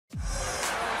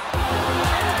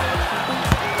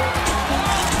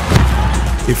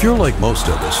If you're like most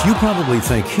of us, you probably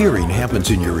think hearing happens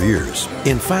in your ears.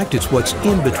 In fact, it's what's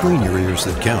in between your ears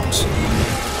that counts.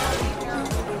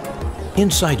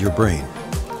 Inside your brain.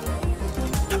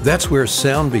 That's where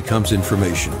sound becomes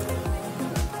information.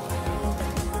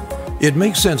 It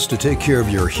makes sense to take care of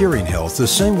your hearing health the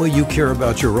same way you care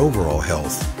about your overall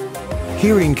health.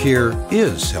 Hearing care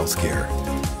is healthcare.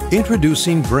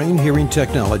 Introducing brain hearing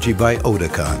technology by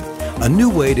Oticon, a new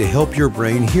way to help your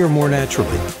brain hear more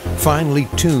naturally, finely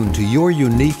tuned to your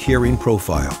unique hearing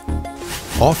profile.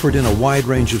 Offered in a wide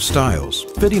range of styles,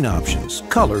 fitting options,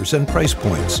 colors, and price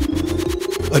points.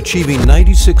 Achieving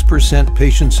 96%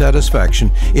 patient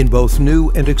satisfaction in both new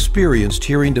and experienced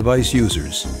hearing device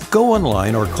users. Go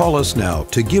online or call us now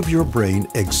to give your brain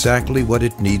exactly what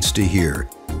it needs to hear.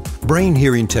 Brain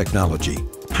hearing technology,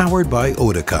 powered by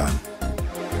Oticon.